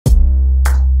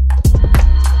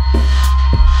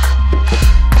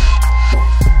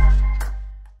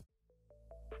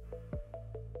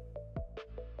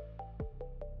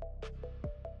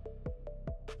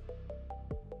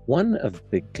One of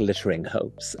the glittering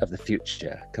hopes of the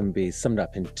future can be summed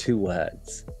up in two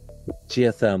words: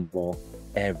 geothermal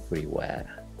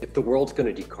everywhere. If the world's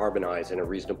going to decarbonize in a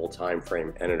reasonable time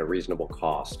frame and at a reasonable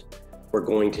cost, we're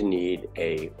going to need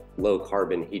a low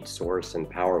carbon heat source and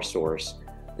power source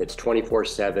that's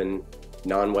 24/7,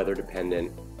 non-weather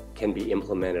dependent, can be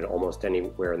implemented almost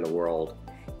anywhere in the world.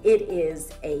 It is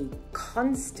a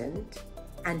constant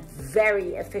and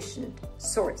very efficient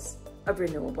source of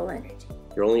renewable energy.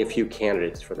 There are only a few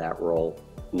candidates for that role: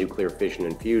 nuclear fission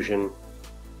and fusion,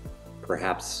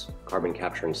 perhaps carbon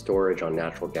capture and storage on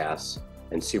natural gas,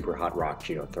 and super hot rock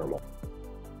geothermal.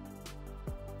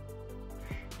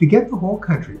 To get the whole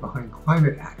country behind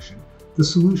climate action, the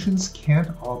solutions can't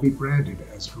all be branded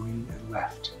as green and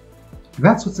left. And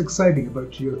that's what's exciting about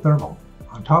geothermal.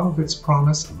 On top of its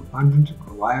promise of abundant and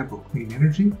reliable clean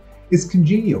energy, it's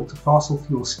congenial to fossil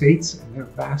fuel states and their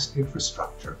vast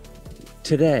infrastructure.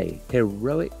 Today,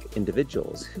 heroic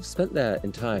individuals who've spent their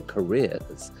entire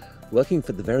careers working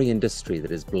for the very industry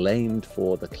that is blamed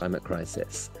for the climate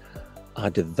crisis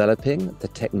are developing the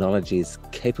technologies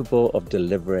capable of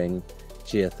delivering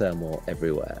geothermal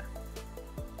everywhere.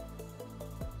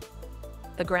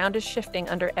 The ground is shifting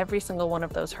under every single one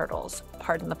of those hurdles,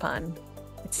 pardon the pun.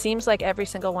 It seems like every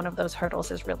single one of those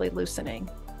hurdles is really loosening,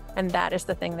 and that is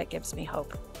the thing that gives me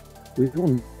hope. We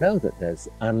all know that there's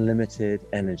unlimited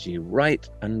energy right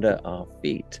under our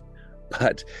feet,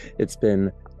 but it's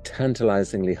been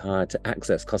tantalizingly hard to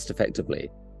access cost effectively.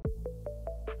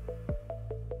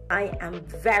 I am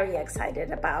very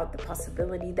excited about the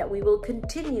possibility that we will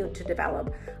continue to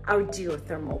develop our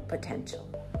geothermal potential.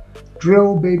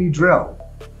 Drill, baby, drill.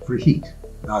 For heat,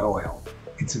 not oil.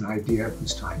 It's an idea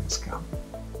whose time has come.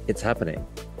 It's happening.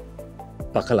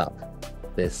 Buckle up.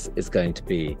 This is going to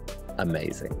be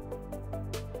amazing.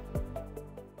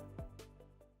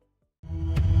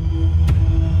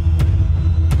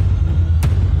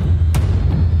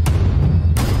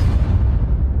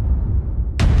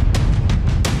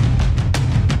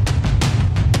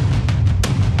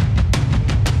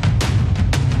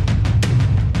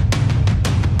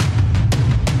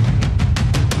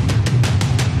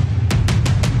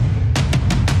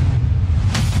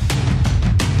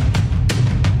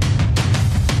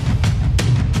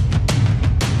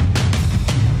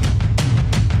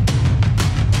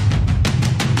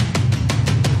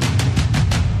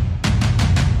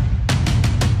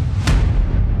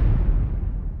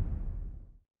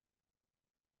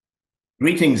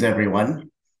 Greetings,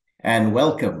 everyone, and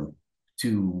welcome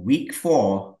to week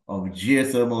 4 of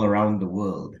Geothermal Around the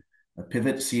World, a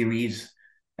pivot series.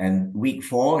 And week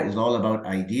 4 is all about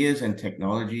ideas and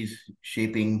technologies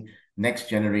shaping next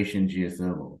generation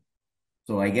geothermal.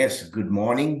 So I guess good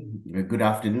morning, good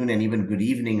afternoon, and even good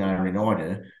evening are in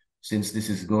order, since this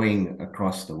is going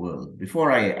across the world.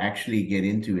 Before I actually get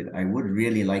into it, I would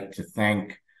really like to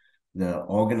thank the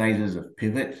organizers of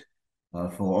Pivot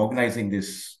for organizing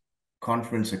this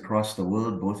conference across the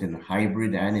world, both in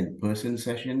hybrid and in-person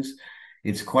sessions.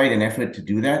 It's quite an effort to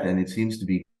do that, and it seems to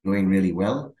be going really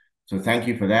well. So thank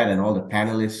you for that, and all the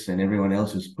panelists and everyone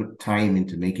else who's put time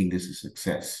into making this a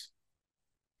success.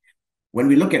 When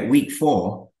we look at week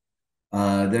 4,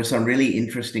 there's some really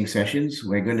interesting sessions.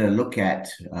 We're going to look at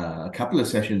a couple of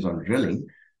sessions on drilling,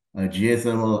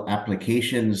 geothermal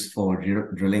applications for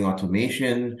drilling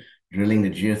automation, drilling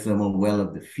the geothermal well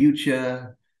of the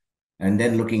future, and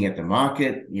then looking at the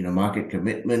market, market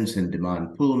commitments and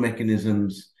demand pull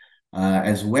mechanisms,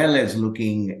 as well as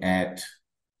looking at,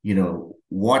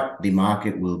 what the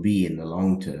market will be in the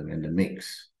long term and the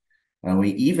mix.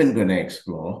 We're even going to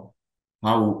explore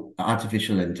how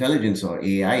artificial intelligence or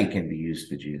AI can be used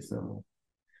for geothermal.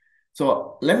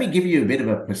 So let me give you a bit of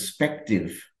a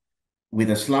perspective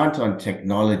with a slant on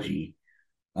technology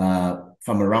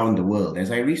from around the world,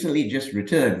 as I recently just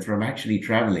returned from actually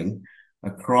traveling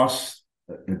across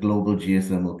the global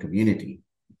geothermal community,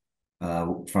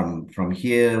 from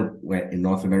here in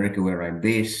North America, where I'm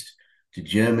based, to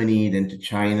Germany, then to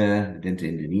China, then to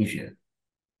Indonesia.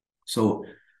 So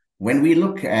when we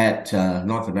look at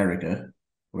North America,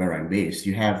 where I'm based,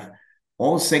 you have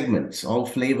all segments, all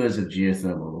flavors of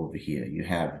geothermal over here. You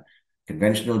have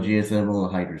conventional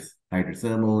geothermal,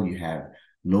 hydrothermal, you have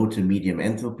low to medium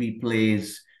enthalpy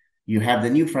plays, you have the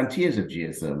new frontiers of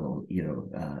geothermal,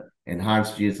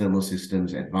 enhanced geothermal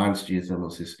systems, advanced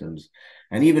geothermal systems,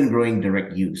 and even growing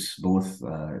direct use, both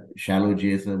shallow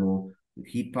geothermal with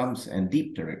heat pumps and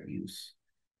deep direct use.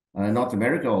 North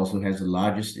America also has the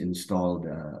largest installed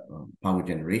power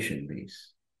generation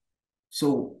base.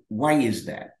 So why is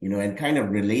that? And kind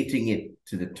of relating it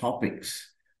to the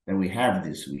topics that we have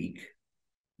this week.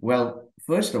 Well,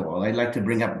 first of all, I'd like to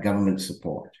bring up government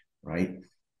support, right?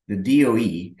 The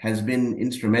DOE has been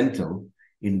instrumental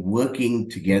in working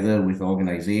together with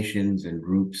organizations and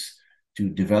groups to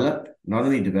develop, not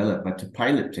only develop, but to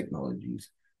pilot technologies.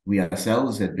 We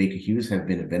ourselves at Baker Hughes have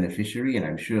been a beneficiary, and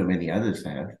I'm sure many others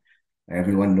have.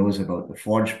 Everyone knows about the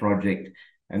Forge project,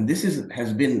 and this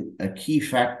has been a key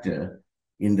factor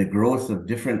in the growth of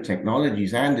different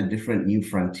technologies and the different new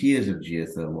frontiers of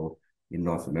geothermal in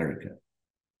North America.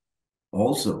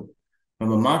 Also,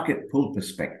 from a market pull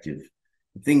perspective,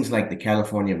 things like the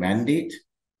California mandate,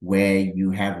 where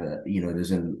you have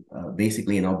there's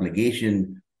basically an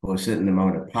obligation for a certain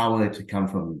amount of power to come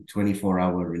from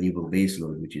 24-hour renewable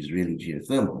baseload, which is really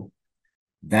geothermal,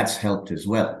 that's helped as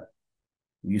well.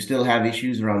 You still have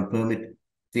issues around permitting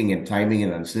and timing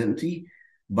and uncertainty,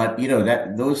 but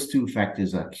those two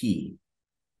factors are key.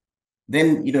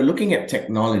 Then, looking at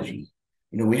technology,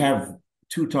 we have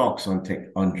two talks on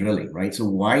drilling, right? So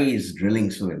why is drilling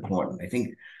so important? I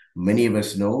think many of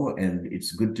us know, and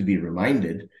it's good to be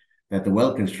reminded, that the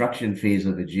well construction phase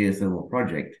of a geothermal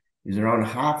project is around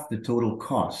half the total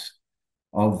cost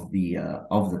of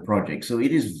the project. So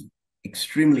it is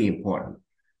extremely important.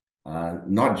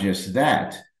 Not just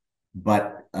that,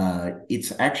 but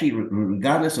it's actually,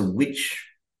 regardless of which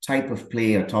type of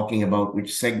play you're talking about,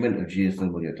 which segment of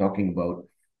geothermal you're talking about,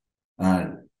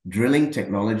 drilling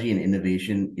technology and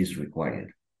innovation is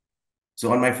required.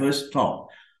 So on my first talk,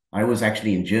 I was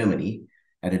actually in Germany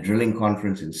at a drilling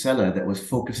conference in Celle that was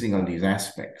focusing on these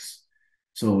aspects.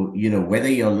 So, whether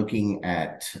you're looking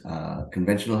at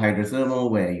conventional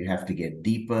hydrothermal, where you have to get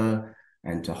deeper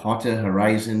and to hotter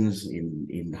horizons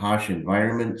in harsh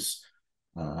environments,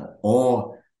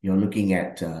 or you're looking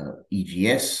at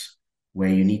EGS, where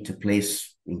you need to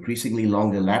place increasingly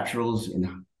longer laterals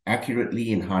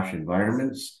accurately in harsh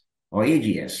environments, or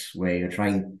AGS, where you're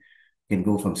can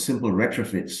go from simple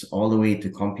retrofits all the way to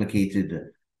complicated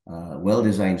well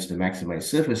designs to maximize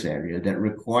surface area that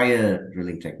require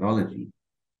drilling technology.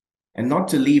 And not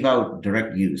to leave out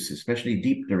direct use, especially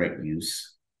deep direct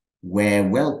use, where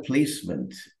well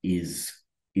placement is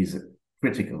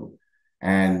critical.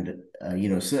 And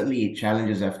certainly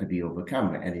challenges have to be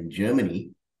overcome. And in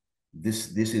Germany,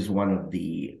 this is one of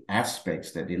the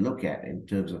aspects that they look at in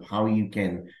terms of how you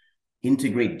can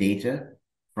integrate data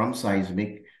from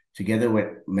seismic together with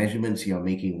measurements you're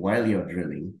making while you're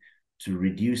drilling to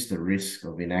reduce the risk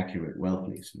of inaccurate well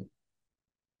placement.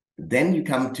 Then you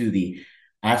come to the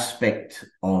aspect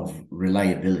of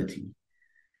reliability.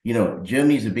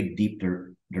 Germany is a big, deep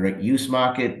direct use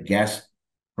market. Gas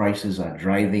prices are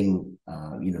driving,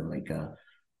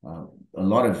 a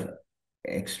lot of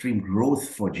extreme growth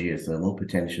for geothermal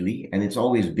potentially, and it's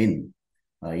always been,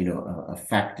 a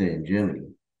factor in Germany.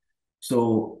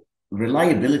 So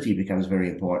reliability becomes very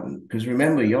important because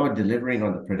remember, you're delivering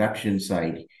on the production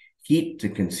side heat to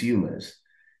consumers,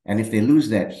 and if they lose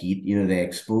that heat, they're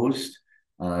exposed.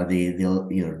 They'll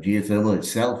geothermal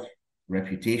itself,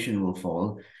 reputation will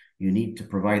fall. You need to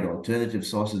provide alternative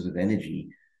sources of energy.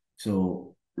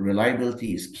 So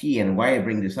reliability is key. And why I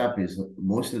bring this up is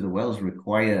most of the wells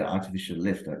require artificial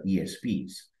lift or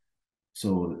ESPs.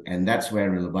 So, and that's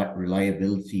where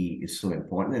reliability is so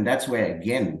important. And that's where,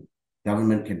 again,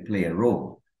 government can play a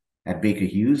role. At Baker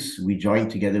Hughes, we joined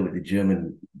together with the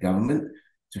German government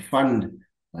to fund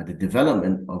the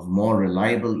development of more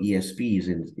reliable ESPs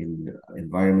in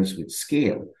environments with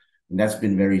scale. And that's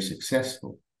been very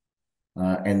successful.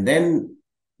 And then,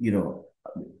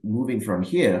 moving from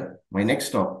here, my next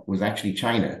stop was actually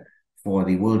China for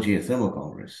the World Geothermal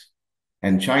Congress.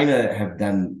 And China have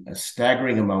done a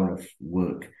staggering amount of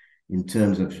work in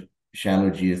terms of shallow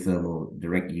geothermal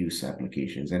direct use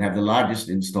applications and have the largest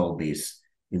install base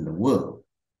in the world.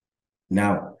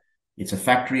 Now, it's a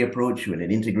factory approach with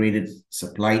an integrated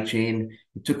supply chain.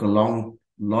 It took a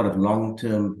lot of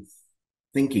long-term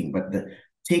thinking, but the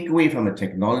takeaway from a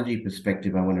technology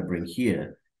perspective I want to bring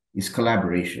here is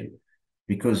collaboration.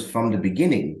 Because from the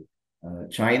beginning,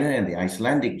 China and the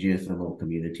Icelandic geothermal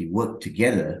community worked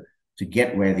together to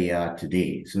get where they are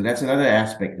today. So that's another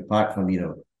aspect, apart from,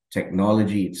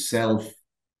 technology itself,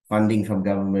 funding from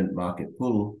government, market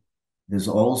pull, there's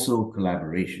also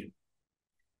collaboration.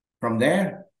 From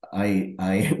there,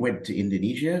 I went to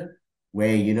Indonesia,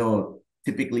 where,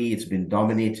 typically it's been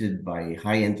dominated by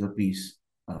high enthalpy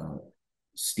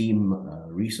steam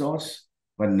resource.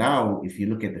 But now, if you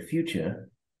look at the future,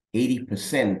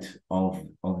 80%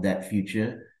 of that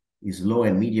future is low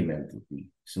and medium enthalpy.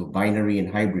 So binary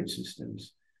and hybrid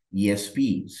systems,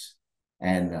 ESPs,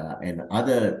 and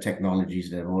other technologies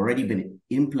that have already been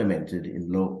implemented in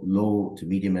low to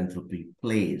medium enthalpy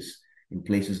plays in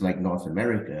places like North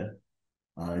America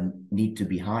need to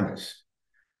be harnessed.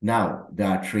 Now, there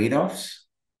are trade-offs.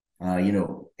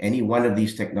 Any one of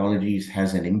these technologies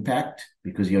has an impact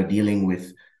because you're dealing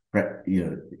with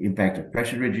impact of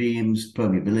pressure regimes,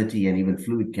 permeability, and even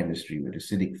fluid chemistry with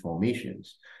acidic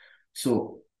formations.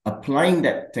 So applying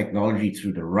that technology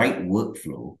through the right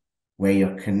workflow, where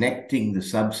you're connecting the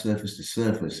subsurface to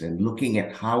surface and looking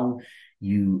at how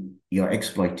your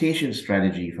exploitation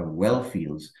strategy from well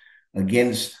fields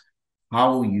against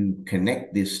how you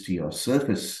connect this to your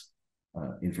surface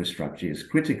infrastructure is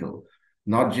critical,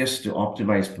 not just to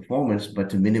optimize performance, but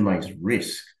to minimize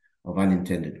risk of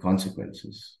unintended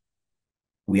consequences.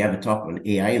 We have a talk on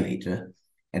AI later,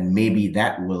 and maybe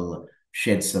that will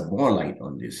shed some more light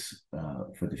on this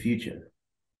for the future.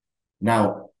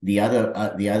 Now, the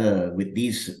other with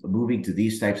these moving to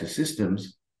these types of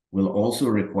systems will also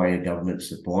require government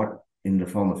support in the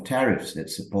form of tariffs that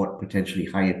support potentially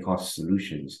higher cost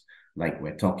solutions like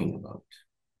we're talking about.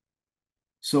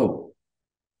 So,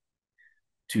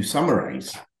 to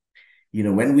summarize,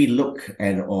 when we look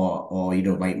at,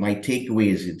 my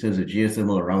takeaways in terms of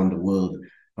geothermal around the world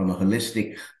from a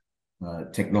holistic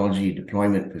technology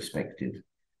deployment perspective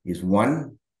is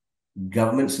one,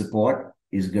 government support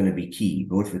is going to be key,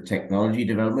 both for technology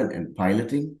development and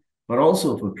piloting, but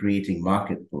also for creating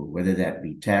market pull, whether that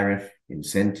be tariff,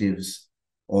 incentives,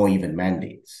 or even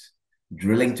mandates.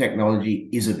 Drilling technology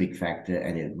is a big factor,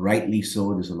 and rightly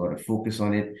so. There's a lot of focus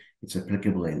on it. It's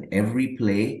applicable in every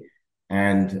play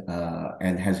and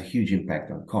has a huge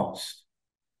impact on cost.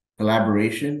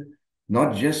 Collaboration,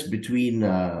 not just between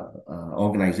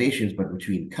organizations, but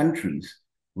between countries,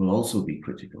 will also be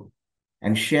critical.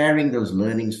 And sharing those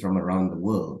learnings from around the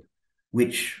world,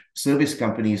 which service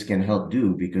companies can help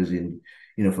do, because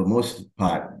for most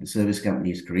part, the service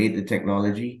companies create the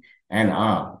technology and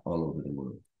are all over the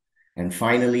world. And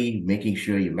finally, making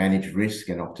sure you manage risk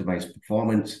and optimize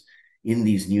performance in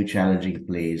these new challenging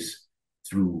plays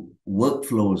through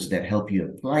workflows that help you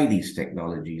apply these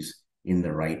technologies in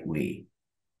the right way.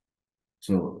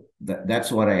 So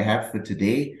that's what I have for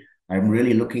today. I'm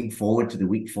really looking forward to the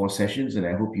week 4 sessions, and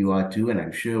I hope you are too. And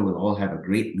I'm sure we'll all have a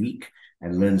great week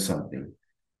and learn something.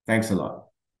 Thanks a lot.